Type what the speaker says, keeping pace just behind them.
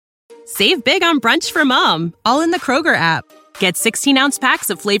Save big on brunch for mom, all in the Kroger app. Get 16-ounce packs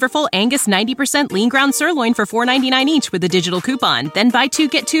of flavorful Angus 90% lean ground sirloin for $4.99 each with a digital coupon. Then buy 2,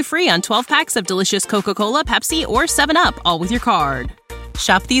 get 2 free on 12 packs of delicious Coca-Cola, Pepsi, or 7-Up, all with your card.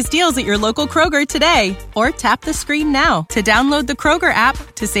 Shop these deals at your local Kroger today, or tap the screen now to download the Kroger app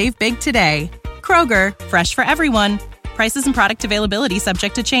to save big today. Kroger, fresh for everyone. Prices and product availability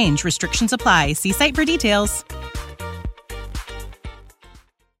subject to change. Restrictions apply. See site for details.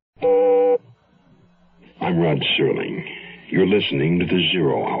 I'm Rod Serling. You're listening to the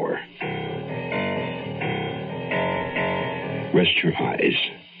Zero Hour. Rest your eyes.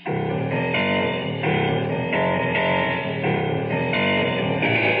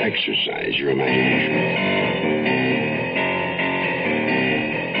 Exercise your imagination.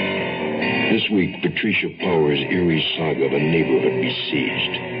 This week, Patricia Power's eerie saga of a neighborhood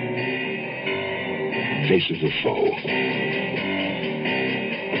besieged. Face of the Foe.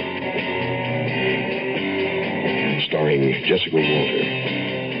 Starring Jessica Walter,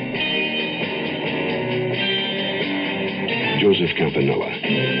 Joseph Campanella,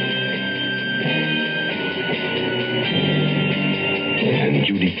 and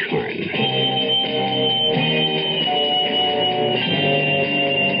Judy Carn.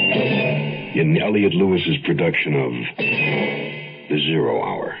 In Elliot Lewis's production of The Zero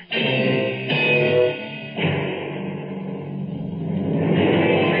Hour.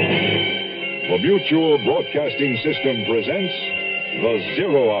 The Mutual Broadcasting System presents The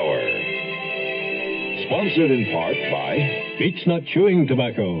Zero Hour. Sponsored in part by Beech Nut Chewing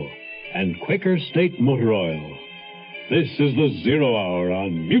Tobacco and Quaker State Motor Oil. This is The Zero Hour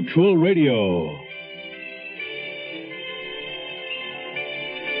on Mutual Radio.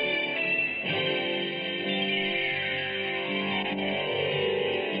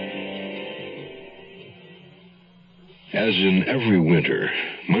 As in every winter,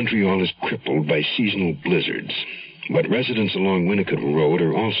 Montreal is crippled by seasonal blizzards. But residents along Winnicott Road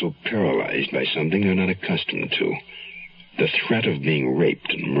are also paralyzed by something they're not accustomed to. The threat of being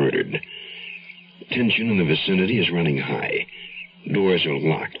raped and murdered. Tension in the vicinity is running high. Doors are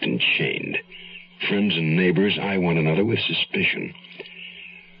locked and chained. Friends and neighbors eye one another with suspicion.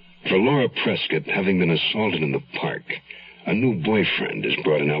 For Laura Prescott, having been assaulted in the park, a new boyfriend has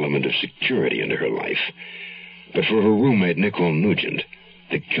brought an element of security into her life. But for her roommate, Nicole Nugent,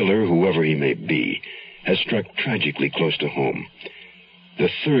 the killer, whoever he may be, has struck tragically close to home. The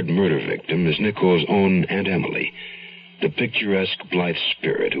third murder victim is Nicole's own Aunt Emily, the picturesque Blythe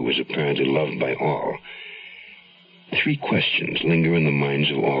spirit who was apparently loved by all. 3 questions linger in the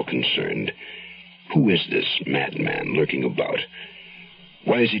minds of all concerned. Who is this madman lurking about?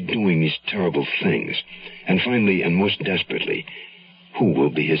 Why is he doing these terrible things? And finally, and most desperately, who will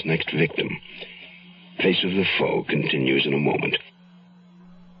be his next victim? Face of the Foe continues in a moment.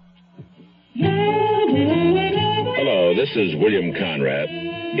 Hello, this is William Conrad.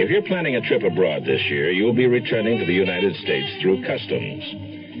 If you're planning a trip abroad this year, you'll be returning to the United States through customs.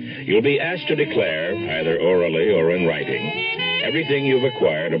 You'll be asked to declare, either orally or in writing, everything you've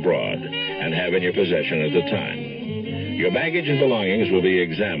acquired abroad and have in your possession at the time. Your baggage and belongings will be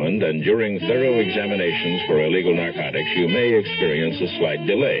examined, and during thorough examinations for illegal narcotics, you may experience a slight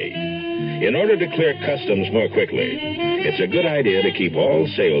delay. In order to clear customs more quickly, it's a good idea to keep all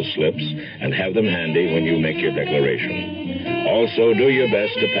sales slips and have them handy when you make your declaration. Also, do your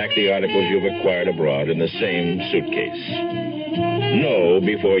best to pack the articles you've acquired abroad in the same suitcase. Know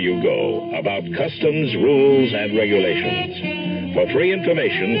before you go about customs rules and regulations. For free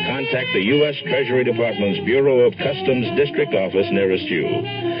information, contact the U.S. Treasury Department's Bureau of Customs District Office nearest you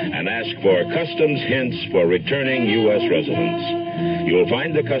and ask for Customs Hints for Returning U.S. Residents. You'll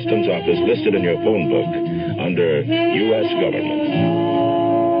find the Customs Office listed in your phone book under U.S. Government.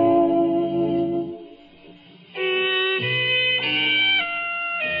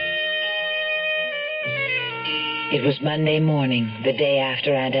 It was Monday morning, the day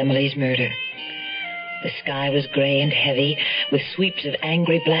after Aunt Emily's murder. The sky was gray and heavy, with sweeps of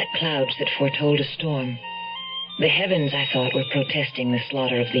angry black clouds that foretold a storm. The heavens, I thought, were protesting the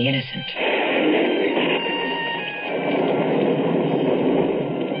slaughter of the innocent.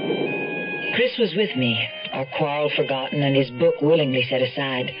 Chris was with me, our quarrel forgotten and his book willingly set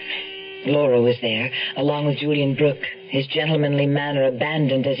aside. Laura was there, along with Julian Brooke, his gentlemanly manner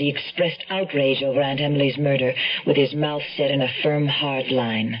abandoned as he expressed outrage over Aunt Emily's murder, with his mouth set in a firm, hard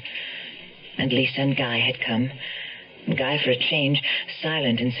line. And Lisa and Guy had come. Guy, for a change,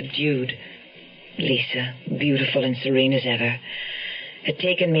 silent and subdued. Lisa, beautiful and serene as ever, had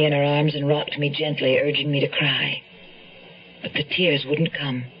taken me in her arms and rocked me gently, urging me to cry. But the tears wouldn't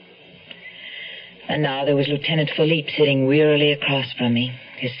come. And now there was Lieutenant Philippe sitting wearily across from me,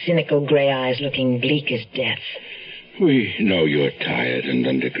 his cynical gray eyes looking bleak as death. We know you're tired and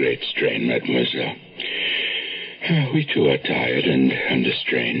under great strain, mademoiselle. We too are tired and under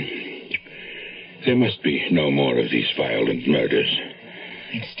strain. There must be no more of these violent murders.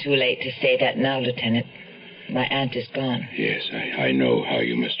 It's too late to say that now, Lieutenant. My aunt is gone. Yes, I know how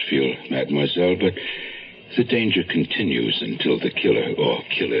you must feel, mademoiselle, but the danger continues until the killer or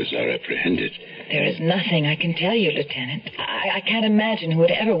killers are apprehended. There is nothing I can tell you, Lieutenant. I can't imagine who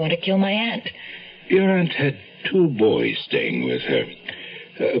would ever want to kill my aunt. Your aunt had 2 boys staying with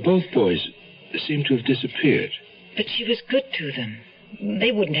her. Both boys seem to have disappeared. But she was good to them.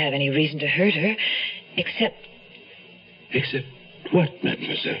 They wouldn't have any reason to hurt her, except... Except what,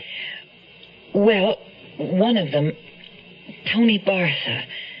 mademoiselle? Well, one of them, Tony Bartha.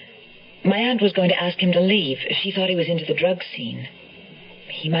 My aunt was going to ask him to leave. She thought he was into the drug scene.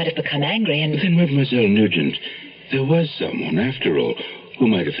 He might have become angry and... Then, Mademoiselle Nugent, there was someone, after all, who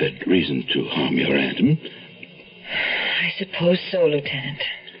might have had reason to harm your aunt, I suppose so, Lieutenant.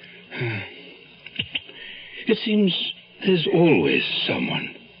 It seems there's always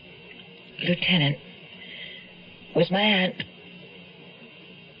someone. Lieutenant, was my aunt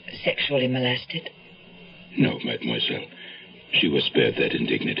sexually molested? No, mademoiselle. She was spared that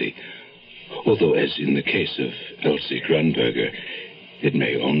indignity. Although, as in the case of Elsie Grunberger, it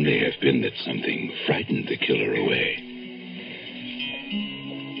may only have been that something frightened the killer away.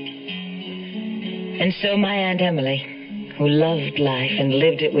 And so my Aunt Emily, who loved life and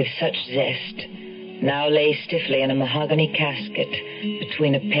lived it with such zest, now lay stiffly in a mahogany casket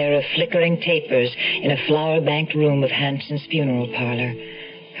between a pair of flickering tapers in a flower-banked room of Hanson's funeral parlor,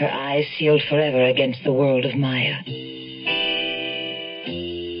 her eyes sealed forever against the world of Maya.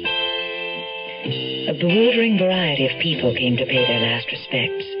 A bewildering variety of people came to pay their last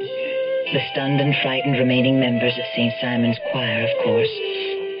respects. The stunned and frightened remaining members of St. Simon's Choir, of course,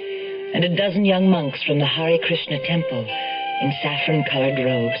 and a dozen young monks from the Hare Krishna temple in saffron-colored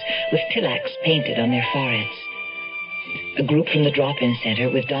robes with tilaks painted on their foreheads. A group from the drop-in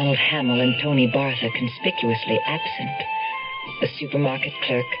center with Donald Hamill and Tony Bartha conspicuously absent. A supermarket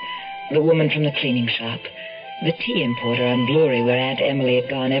clerk, the woman from the cleaning shop, the tea importer on Blurry where Aunt Emily had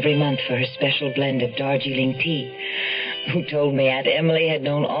gone every month for her special blend of Darjeeling tea, who told me Aunt Emily had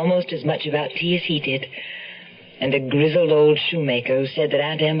known almost as much about tea as he did, and a grizzled old shoemaker who said that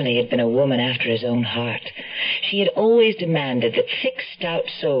Aunt Emily had been a woman after his own heart. She had always demanded that thick, stout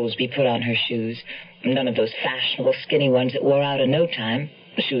soles be put on her shoes, none of those fashionable skinny ones that wore out in no time.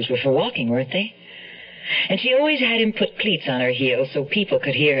 The shoes were for walking, weren't they? And she always had him put cleats on her heels so people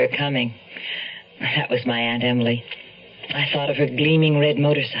could hear her coming. That was my Aunt Emily. I thought of her gleaming red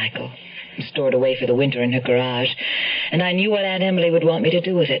motorcycle, stored away for the winter in her garage, and I knew what Aunt Emily would want me to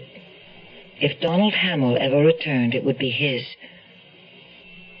do with it. If Donald Hamill ever returned, it would be his.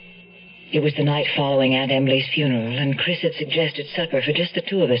 It was the night following Aunt Emily's funeral, and Chris had suggested supper for just the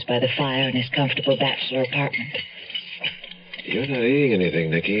two of us by the fire in his comfortable bachelor apartment. You're not eating anything,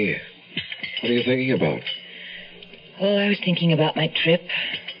 Nicky. What are you thinking about? Oh, I was thinking about my trip.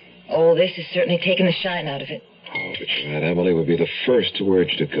 Oh, this has certainly taken the shine out of it. Oh, but your Aunt Emily would be the first to urge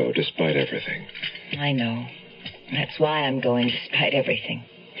you to go, despite everything. I know. That's why I'm going, despite everything.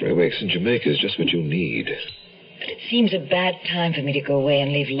 3 weeks in Jamaica is just what you need. But it seems a bad time for me to go away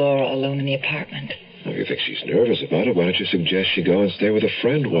and leave Laura alone in the apartment. If you think she's nervous about it, why don't you suggest she go and stay with a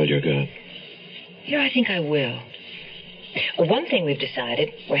friend while you're gone? I think I will. One thing we've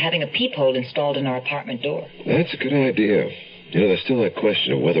decided, we're having a peephole installed in our apartment door. That's a good idea. There's still that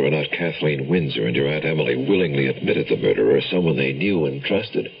question of whether or not Kathleen Windsor and your Aunt Emily willingly admitted the murder or someone they knew and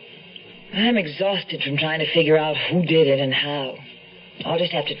trusted. I'm exhausted from trying to figure out who did it and how. I'll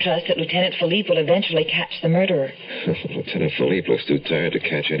just have to trust that Lieutenant Philippe will eventually catch the murderer. Lieutenant Philippe looks too tired to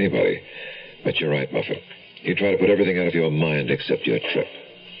catch anybody. But you're right, Muffet. You try to put everything out of your mind except your trip.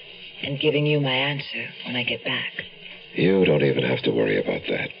 And giving you my answer when I get back. You don't even have to worry about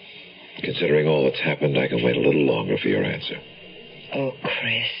that. Considering all that's happened, I can wait a little longer for your answer. Oh,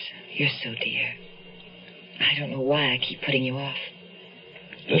 Chris, you're so dear. I don't know why I keep putting you off.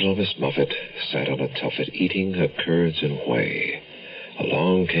 Little Miss Muffet sat on a tuffet eating her curds and whey.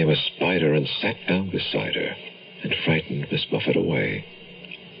 Along came a spider and sat down beside her and frightened Miss Muffet away.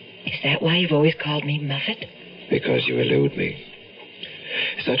 Is that why you've always called me Muffet? Because you elude me.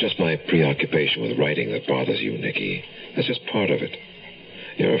 It's not just my preoccupation with writing that bothers you, Nicky. That's just part of it.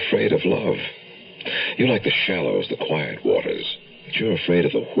 You're afraid of love. You like the shallows, the quiet waters. But you're afraid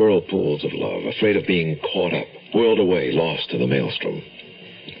of the whirlpools of love, afraid of being caught up, whirled away, lost in the maelstrom.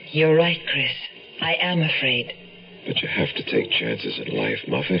 You're right, Chris. I am afraid. But you have to take chances in life,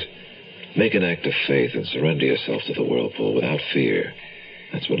 Muffet. Make an act of faith and surrender yourself to the whirlpool without fear.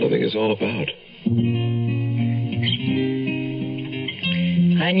 That's what living is all about.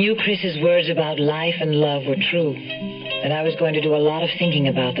 I knew Chris's words about life and love were true, and I was going to do a lot of thinking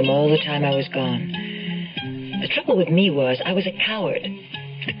about them all the time I was gone. The trouble with me was I was a coward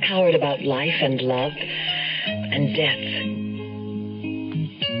about life and love and death.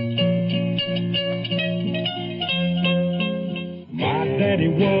 My daddy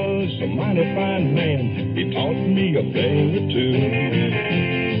was a mighty fine man. He taught me a thing or two.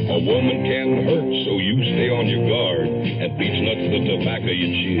 A woman can hurt, so you stay on your guard, and beech nuts the tobacco you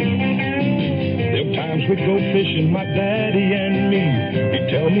chew. Them times we'd go fishing, my daddy and me.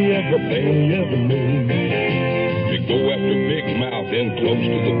 He'd tell me everything he ever knew. We'd go after big mouth in close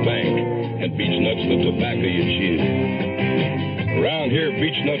to the bank, and beech nuts the tobacco you chew. Around here,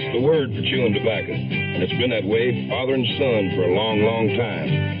 beech nuts the word for chewing tobacco, and it's been that way, father and son, for a long, long time.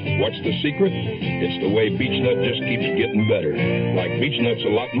 What's the secret? It's the way beech nut just keeps getting better. Like beech nuts, a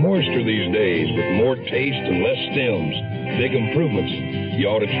lot moister these days, with more taste and less stems. Big improvements. You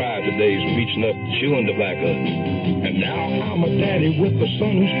ought to try today's beech nut chewing tobacco. And now I'm a daddy with a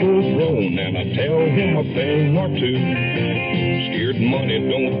son who's full grown, and I tell him a thing or two. Scared money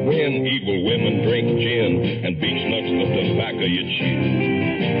don't win. Evil women drink gin, and beech nuts the tobacco you chew.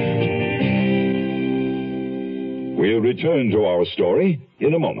 We'll return to our story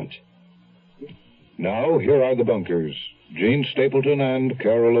in a moment. Now, here are the Bunkers, Gene Stapleton and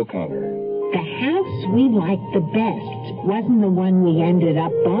Carol O'Connor. The house we liked the best wasn't the one we ended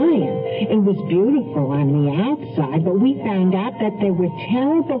up buying. It was beautiful on the outside, but we found out that there were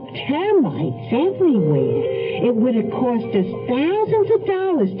terrible termites everywhere. It would have cost us thousands of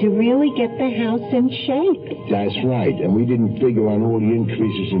dollars to really get the house in shape. That's right, and we didn't figure on all the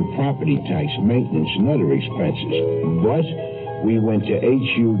increases in property tax, maintenance, and other expenses. But we went to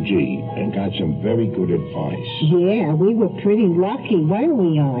HUG and got some very good advice. Yeah, we were pretty lucky, weren't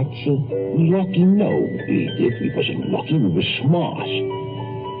we, Archie? Lucky? No, Edith. We wasn't lucky. We were smart.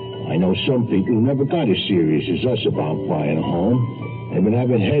 I know some people who never got as serious as us about buying a home. They've been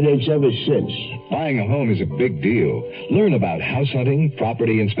having headaches ever since. Buying a home is a big deal. Learn about house hunting,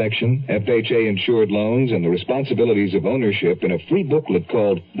 property inspection, FHA-insured loans, and the responsibilities of ownership in a free booklet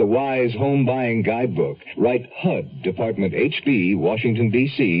called The Wise Home Buying Guidebook. Write HUD, Department HB, Washington,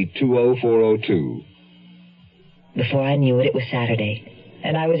 D.C., 20402. Before I knew it, it was Saturday,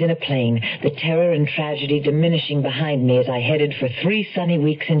 and I was in a plane, the terror and tragedy diminishing behind me as I headed for 3 sunny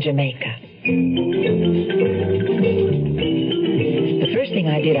weeks in Jamaica. The first thing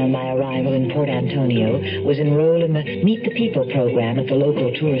I did on my arrival in Port Antonio was enroll in the Meet the People program at the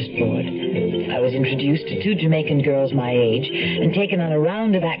local tourist board. I was introduced to 2 Jamaican girls my age and taken on a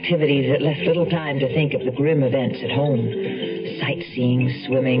round of activities that left little time to think of the grim events at home. Sightseeing,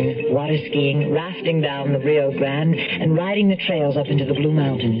 swimming, water skiing, rafting down the Rio Grande, and riding the trails up into the Blue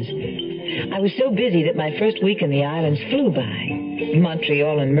Mountains. I was so busy that my first week in the islands flew by.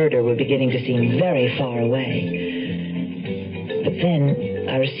 Montreal and murder were beginning to seem very far away. But then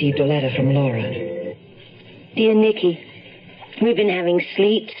I received a letter from Laura. Dear Nicky, we've been having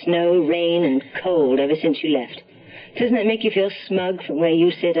sleet, snow, rain, and cold ever since you left. Doesn't that make you feel smug from where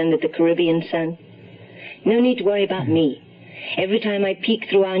you sit under the Caribbean sun? No need to worry about me. Every time I peek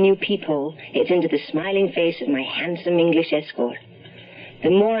through our new peephole, it's into the smiling face of my handsome English escort. The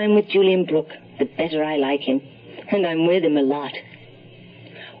more I'm with Julian Brooke, the better I like him. And I'm with him a lot.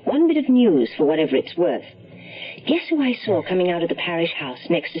 One bit of news, for whatever it's worth. Guess who I saw coming out of the parish house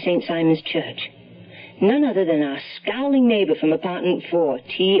next to St. Simon's Church? None other than our scowling neighbor from apartment 4,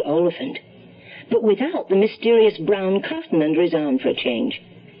 T. Oliphant. But without the mysterious brown cotton under his arm for a change.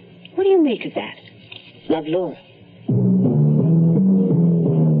 What do you make of that? Love, Laura.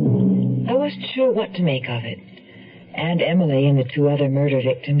 I wasn't sure what to make of it. Aunt Emily and the 2 other murder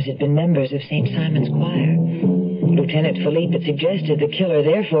victims had been members of St. Simon's Choir. Lieutenant Philippe had suggested the killer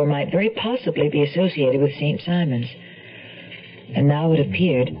therefore might very possibly be associated with St. Simon's. And now it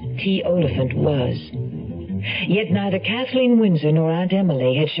appeared T. Oliphant was. Yet neither Kathleen Windsor nor Aunt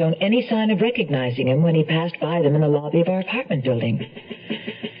Emily had shown any sign of recognizing him when he passed by them in the lobby of our apartment building.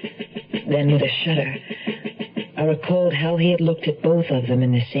 Then with a shudder, I recalled how he had looked at both of them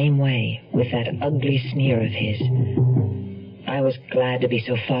in the same way, with that ugly sneer of his. I was glad to be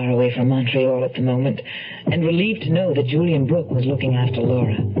so far away from Montreal at the moment, and relieved to know that Julian Brooke was looking after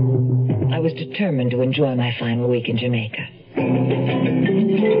Laura. I was determined to enjoy my final week in Jamaica.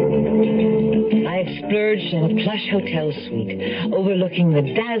 I had splurged in a plush hotel suite, overlooking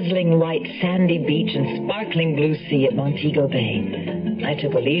the dazzling white sandy beach and sparkling blue sea at Montego Bay. I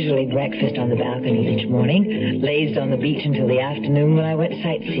took a leisurely breakfast on the balcony each morning, lazed on the beach until the afternoon when I went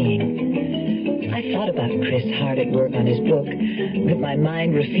sightseeing. I thought about Chris hard at work on his book, but my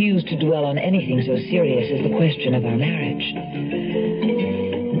mind refused to dwell on anything so serious as the question of our marriage.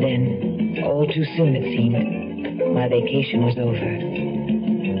 Then, all too soon it seemed, my vacation was over.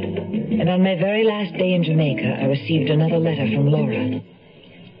 And on my very last day in Jamaica, I received another letter from Laura.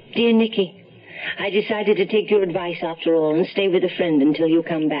 Dear Nicky, I decided to take your advice after all and stay with a friend until you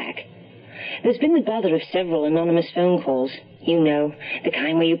come back. There's been the bother of several anonymous phone calls. You know, the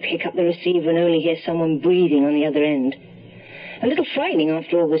kind where you pick up the receiver and only hear someone breathing on the other end. A little frightening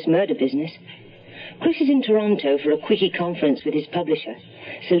after all this murder business. Chris is in Toronto for a quickie conference with his publisher,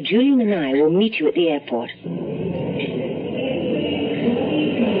 so Julian and I will meet you at the airport.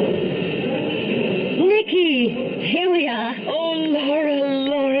 Nicky, here we are. Oh,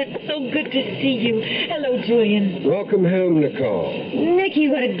 Laura, it's so good to see you. Hello, Julian. Welcome home, Nicole. Nicky,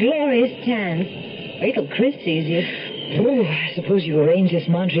 what a glorious tan. Wait till Chris sees you. Oh, I suppose you arranged this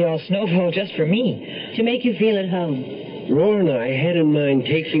Montreal snowfall just for me. To make you feel at home. Laura and I had in mind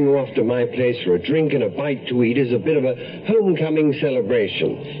taking you off to my place for a drink and a bite to eat as a bit of a homecoming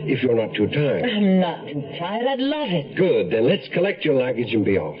celebration, if you're not too tired. I'm not too tired. I'd love it. Good, then let's collect your luggage and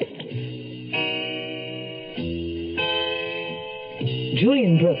be off.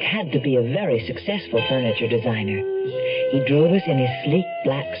 Julian Brooke had to be a very successful furniture designer. He drove us in his sleek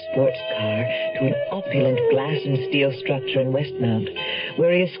black sports car to an opulent glass and steel structure in Westmount,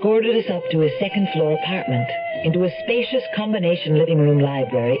 where he escorted us up to his second-floor apartment, into a spacious combination living room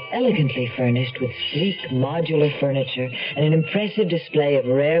library, elegantly furnished with sleek modular furniture and an impressive display of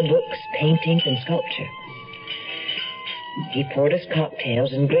rare books, paintings, and sculpture. He poured us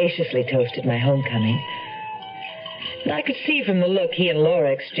cocktails and graciously toasted my homecoming. I could see from the look he and Laura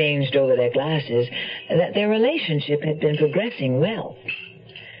exchanged over their glasses that their relationship had been progressing well.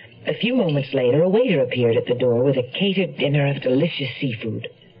 A few moments later, a waiter appeared at the door with a catered dinner of delicious seafood.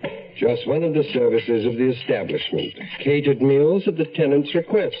 Just one of the services of the establishment. Catered meals at the tenant's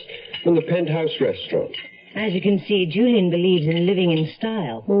request from the Penthouse restaurant. As you can see, Julian believes in living in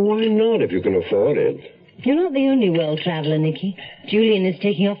style. Well, why not if you can afford it? You're not the only world traveler, Nicky. Julian is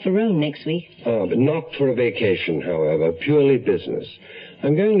taking off for Rome next week. But not for a vacation, however. Purely business.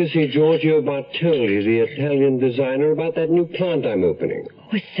 I'm going to see Giorgio Bartoli, the Italian designer, about that new plant I'm opening.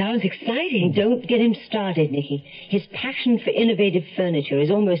 Oh, it sounds exciting. Don't get him started, Nicky. His passion for innovative furniture is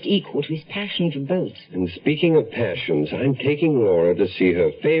almost equal to his passion for boats. And speaking of passions, I'm taking Laura to see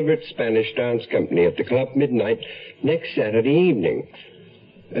her favorite Spanish dance company at the Club Midnight next Saturday evening.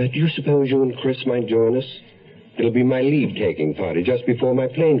 Do you suppose you and Chris might join us? It'll be my leave-taking party just before my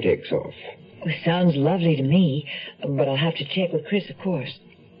plane takes off. Well, sounds lovely to me, but I'll have to check with Chris, of course.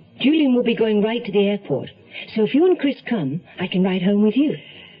 Julian will be going right to the airport, so if you and Chris come, I can ride home with you.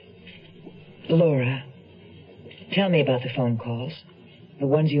 Laura, tell me about the phone calls. The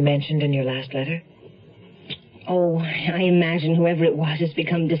ones you mentioned in your last letter. Oh, I imagine whoever it was has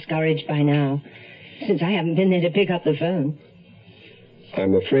become discouraged by now, since I haven't been there to pick up the phone.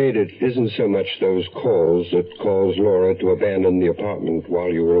 I'm afraid it isn't so much those calls that caused Laura to abandon the apartment while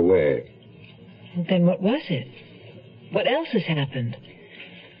you were away. Then what was it? What else has happened?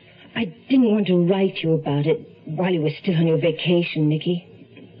 I didn't want to write you about it while you were still on your vacation, Nicky.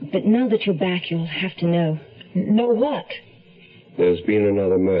 But now that you're back, you'll have to know. Know what? There's been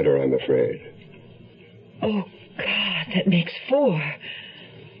another murder, I'm afraid. Oh, God, that makes 4.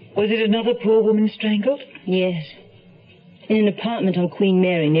 Was it another poor woman strangled? Yes. In an apartment on Queen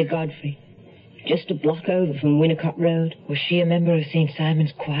Mary near Godfrey. Just a block over from Winnicott Road. Was she a member of St.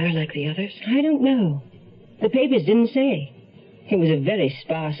 Simon's Choir like the others? I don't know. The papers didn't say. It was a very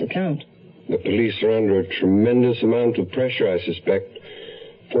sparse account. The police are under a tremendous amount of pressure, I suspect.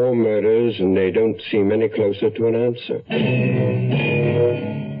 4 murders, and they don't seem any closer to an answer.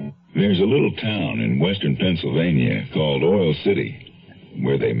 There's a little town in western Pennsylvania called Oil City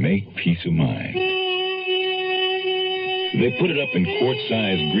where they make peace of mind. They put it up in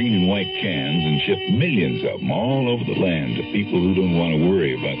quart-sized green and white cans and ship millions of them all over the land to people who don't want to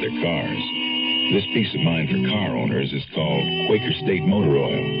worry about their cars. This peace of mind for car owners is called Quaker State Motor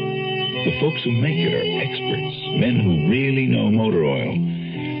Oil. The folks who make it are experts, men who really know motor oil,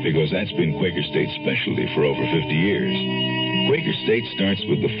 because that's been Quaker State's specialty for over 50 years. Quaker State starts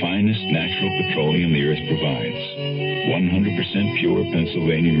with the finest natural petroleum the earth provides, 100% pure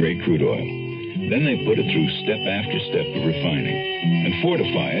Pennsylvania-grade crude oil. Then they put it through step after step of refining and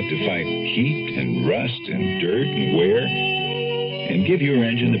fortify it to fight heat and rust and dirt and wear and give your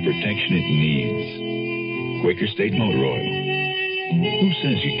engine the protection it needs. Quaker State Motor Oil. Who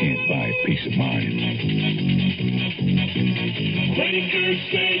says you can't buy peace of mind? Quaker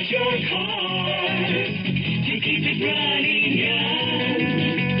State your car to keep it running, yeah.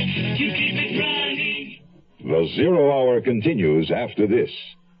 To keep it running. The Zero Hour continues after this.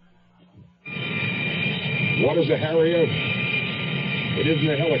 What is a Harrier? It isn't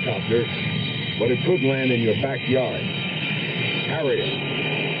a helicopter, but it could land in your backyard. Harrier.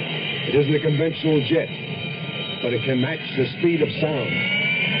 It isn't a conventional jet, but it can match the speed of sound.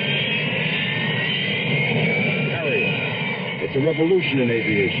 Harrier. It's a revolution in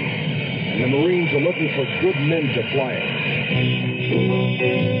aviation, and the Marines are looking for good men to fly it.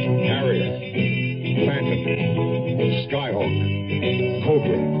 Harrier. Phantom, Skyhawk,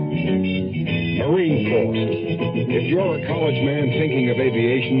 Cobra, Marine Corps. If you're a college man thinking of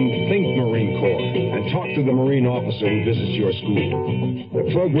aviation, think Marine Corps and talk to the Marine officer who visits your school.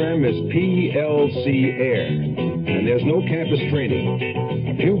 The program is PLC Air, and there's no campus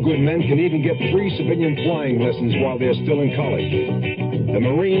training. Few good men can even get free civilian flying lessons while they're still in college. The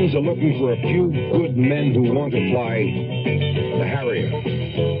Marines are looking for a few good men who want to fly the Harrier,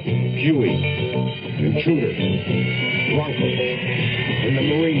 Huey, Intruder, Bronco, in the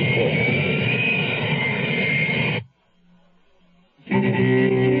Marine Corps.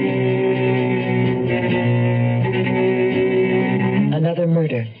 Another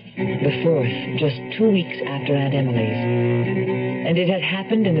murder, the fourth, just 2 weeks after Aunt Emily's. And it had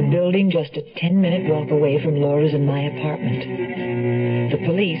happened in a building just a 10-minute walk away from Laura's and my apartment. The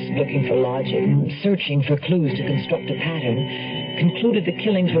police, looking for logic, searching for clues to construct a pattern, concluded the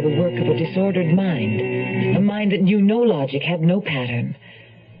killings were the work of a disordered mind, a mind that knew no logic, had no pattern.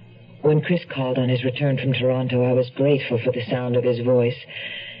 When Chris called on his return from Toronto, I was grateful for the sound of his voice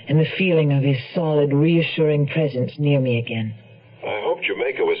and the feeling of his solid, reassuring presence near me again. I hope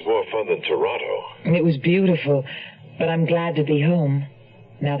Jamaica was more fun than Toronto. It was beautiful, but I'm glad to be home,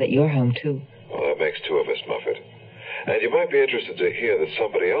 now that you're home, too. Well, that makes two of us, Muffet. And you might be interested to hear that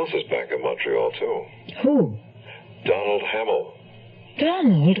somebody else is back in Montreal, too. Who? Donald Hamill.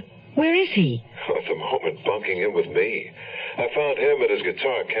 Donald? Where is he? At the moment, bunking in with me. I found him and his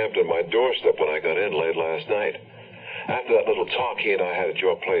guitar camped on my doorstep when I got in late last night. After that little talk he and I had at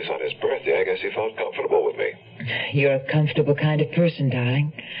your place on his birthday, I guess he felt comfortable with me. You're a comfortable kind of person,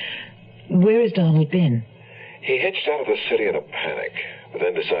 darling. Where has Donald been? He hitched out of the city in a panic, but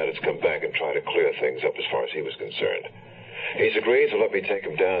then decided to come back and try to clear things up as far as he was concerned. He's agreed to let me take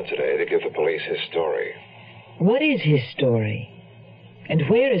him down today to give the police his story. What is his story? And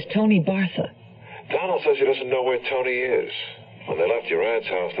where is Tony Bartha? Donald says he doesn't know where Tony is. When they left your aunt's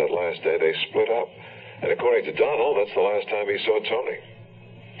house that last day, they split up. And according to Donald, that's the last time he saw Tony.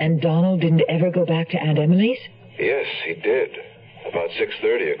 And Donald didn't ever go back to Aunt Emily's? Yes, he did. About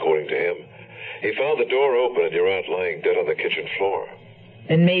 6:30, according to him. He found the door open and your aunt lying dead on the kitchen floor.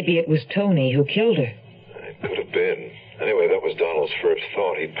 Then maybe it was Tony who killed her. It could have been. Anyway, that was Donald's first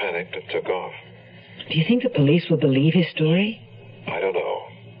thought. He panicked and took off. Do you think the police will believe his story? I don't know,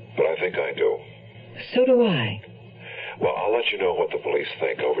 but I think I do. So do I. Well, I'll let you know what the police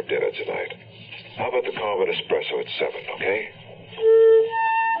think over dinner tonight. How about the Carmen Espresso at 7, okay?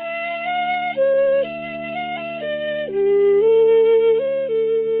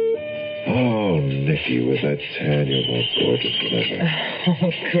 Oh, Nicky, was that tan, you're more gorgeous than ever.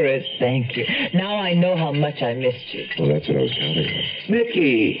 Oh, Chris, thank you. Now I know how much I missed you. Well, that's what I was counting on.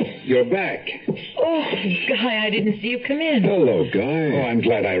 Nicky, you're back. Oh, Guy, I didn't see you come in. Hello, Guy. Oh, I'm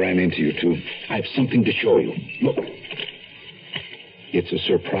glad I ran into you two. I have something to show you. Look. It's a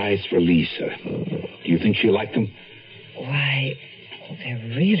surprise for Lisa. Do you think she'll like them? Why, they're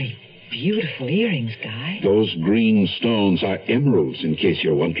really beautiful earrings, Guy. Those green stones are emeralds, in case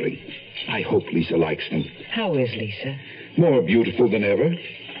you're wondering. I hope Lisa likes them. How is Lisa? More beautiful than ever.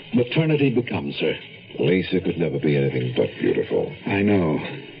 Maternity becomes her. Lisa could never be anything but beautiful. I know.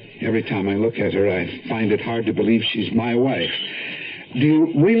 Every time I look at her, I find it hard to believe she's my wife. Do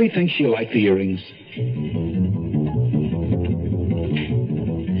you really think she'll like the earrings?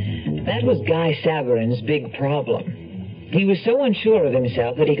 That was Guy Saverin's big problem. He was so unsure of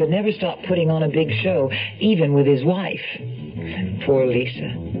himself that he could never stop putting on a big show, even with his wife. Poor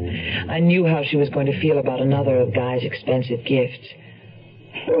Lisa. I knew how she was going to feel about another of Guy's expensive gifts.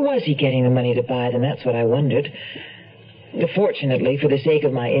 Where was he getting the money to buy them? That's what I wondered. Fortunately, for the sake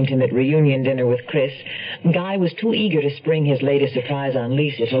of my intimate reunion dinner with Chris, Guy was too eager to spring his latest surprise on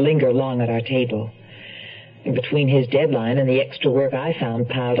Lisa to linger long at our table. Between his deadline and the extra work I found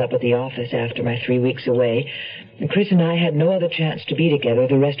piled up at the office after my 3 weeks away, Chris and I had no other chance to be together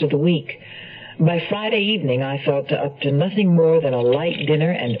the rest of the week. By Friday evening, I felt up to nothing more than a light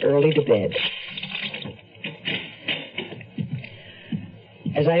dinner and early to bed.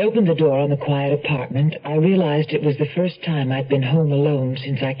 As I opened the door on the quiet apartment, I realized it was the first time I'd been home alone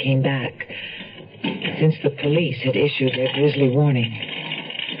since I came back, since the police had issued their grisly warning.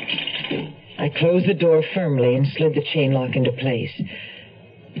 I closed the door firmly and slid the chain lock into place.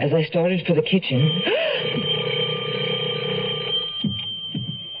 As I started for the kitchen...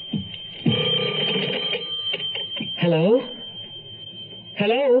 Hello?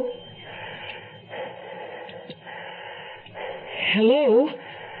 Hello? Hello?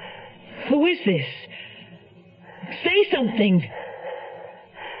 Who is this? Say something.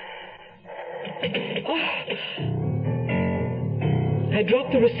 Oh. I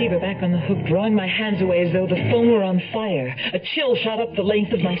dropped the receiver back on the hook, drawing my hands away as though the phone were on fire. A chill shot up the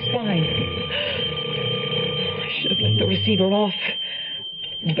length of my spine. I should have let the receiver off.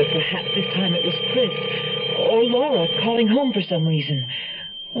 But perhaps this time it was Chris or Laura calling home for some reason.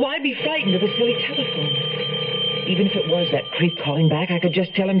 Why be frightened of a silly telephone? Even if it was that creep calling back, I could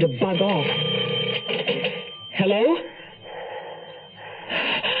just tell him to bug off. Hello?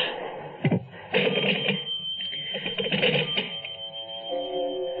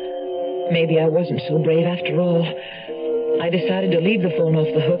 Maybe I wasn't so brave after all. I decided to leave the phone off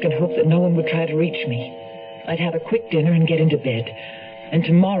the hook and hope that no one would try to reach me. I'd have a quick dinner and get into bed. And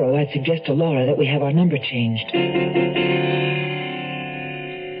tomorrow I'd suggest to Laura that we have our number changed. The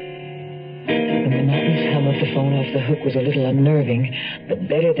monotonous hum of the phone off the hook was a little unnerving, but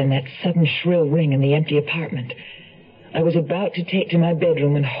better than that sudden shrill ring in the empty apartment. I was about to take to my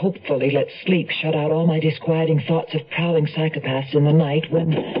bedroom and hopefully let sleep shut out all my disquieting thoughts of prowling psychopaths in the night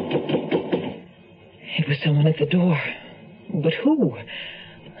when... It was someone at the door. But who?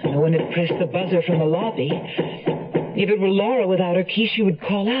 No one had pressed the buzzer from the lobby. If it were Laura without her key, she would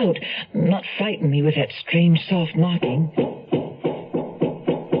call out, not frighten me with that strange soft knocking.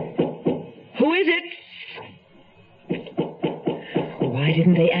 Who is it? Why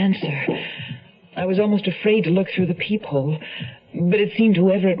didn't they answer? I was almost afraid to look through the peephole, but it seemed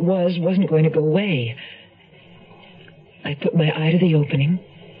whoever it was wasn't going to go away. I put my eye to the opening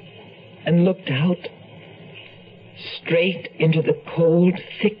and looked out, straight into the cold,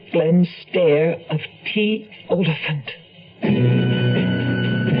 thick glen stare of T. Oliphant.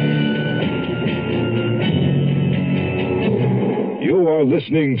 You are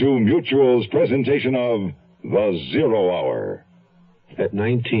listening to Mutual's presentation of The Zero Hour. At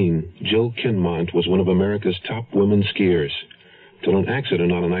 19, Jill Kinmont was one of America's top women skiers, till an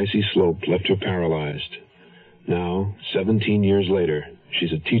accident on an icy slope left her paralyzed. Now, 17 years later,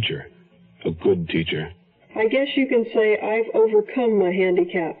 she's a teacher, a good teacher. I guess you can say I've overcome my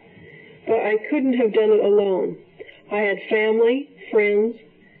handicap, but I couldn't have done it alone. I had family, friends,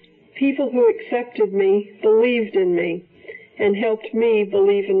 people who accepted me, believed in me, and helped me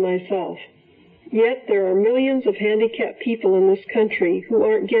believe in myself. Yet there are millions of handicapped people in this country who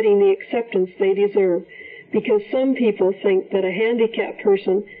aren't getting the acceptance they deserve because some people think that a handicapped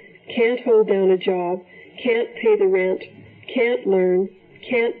person can't hold down a job, can't pay the rent, can't learn,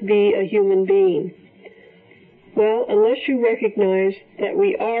 can't be a human being. Well, unless you recognize that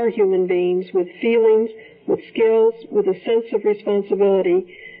we are human beings with feelings, with skills, with a sense of responsibility,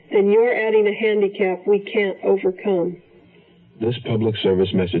 then you're adding a handicap we can't overcome. This public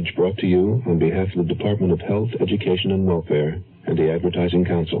service message brought to you on behalf of the Department of Health, Education, and Welfare and the Advertising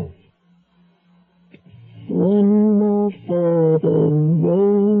Council. One more for the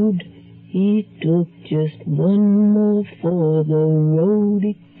road. He took just one more for the road.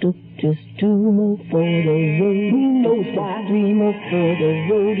 He took just two more for the road. Who knows why? Three more for the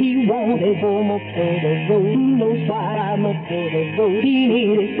road. He wanted four more for the road. Who knows why? Five more for the road. He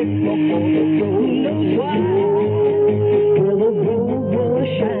needed six more for the road. Who knows why? Well, the road was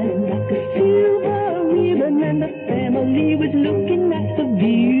shining like a silver ribbon, and the family was looking at the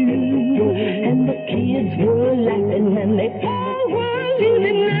view, and the kids were laughing, and they all were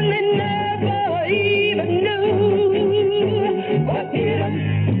living, and they never even knew what hit 'em.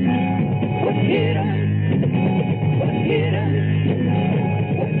 What hit 'em? What hit 'em?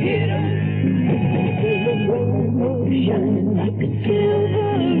 What hit 'em? The road was shining like a silver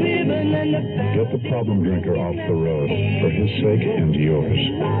ribbon, and the Get the problem drinker off the road, for his sake and yours.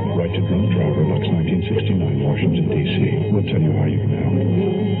 Right to Drunk Driver, Lux 1969, Washington, D.C. We'll tell you how you can help.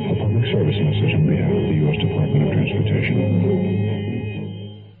 A public service message on behalf of the U.S. Department of Transportation.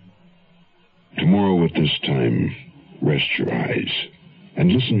 Tomorrow at this time, rest your eyes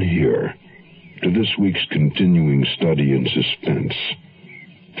and listen here to this week's continuing study in suspense,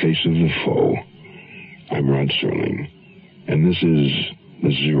 Face of the Foe. I'm Rod Serling, and this is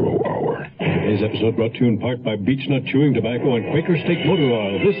The Zero Hour. Today's episode brought to you in part by Beech Nut Chewing Tobacco and Quaker State Motor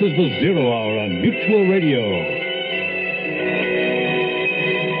Oil. This is The Zero Hour on Mutual Radio.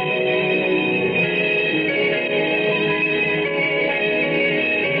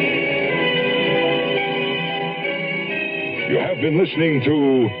 You have been listening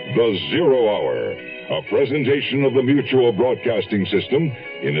to The Zero Hour, a presentation of the Mutual Broadcasting System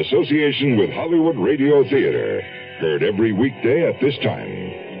in association with Hollywood Radio Theater. Heard every weekday at this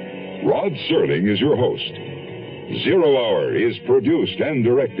time. Rod Serling is your host. Zero Hour is produced and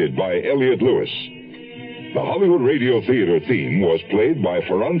directed by Elliott Lewis. The Hollywood Radio Theater theme was played by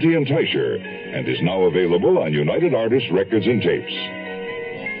Ferranti and Teicher and is now available on United Artists Records and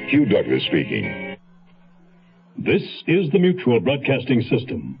Tapes. Hugh Douglas speaking. This is the Mutual Broadcasting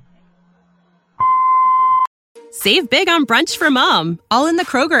System. Save big on brunch for mom, all in the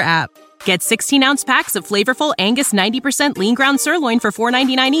Kroger app. Get 16-ounce packs of flavorful Angus 90% lean ground sirloin for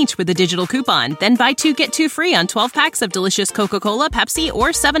 $4.99 each with a digital coupon. Then buy 2, get 2 free on 12 packs of delicious Coca-Cola, Pepsi, or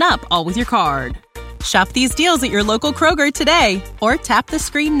 7-Up, all with your card. Shop these deals at your local Kroger today, or tap the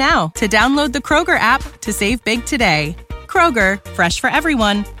screen now to download the Kroger app to save big today. Kroger, fresh for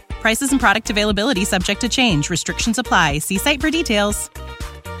everyone. Prices and product availability subject to change. Restrictions apply. See site for details.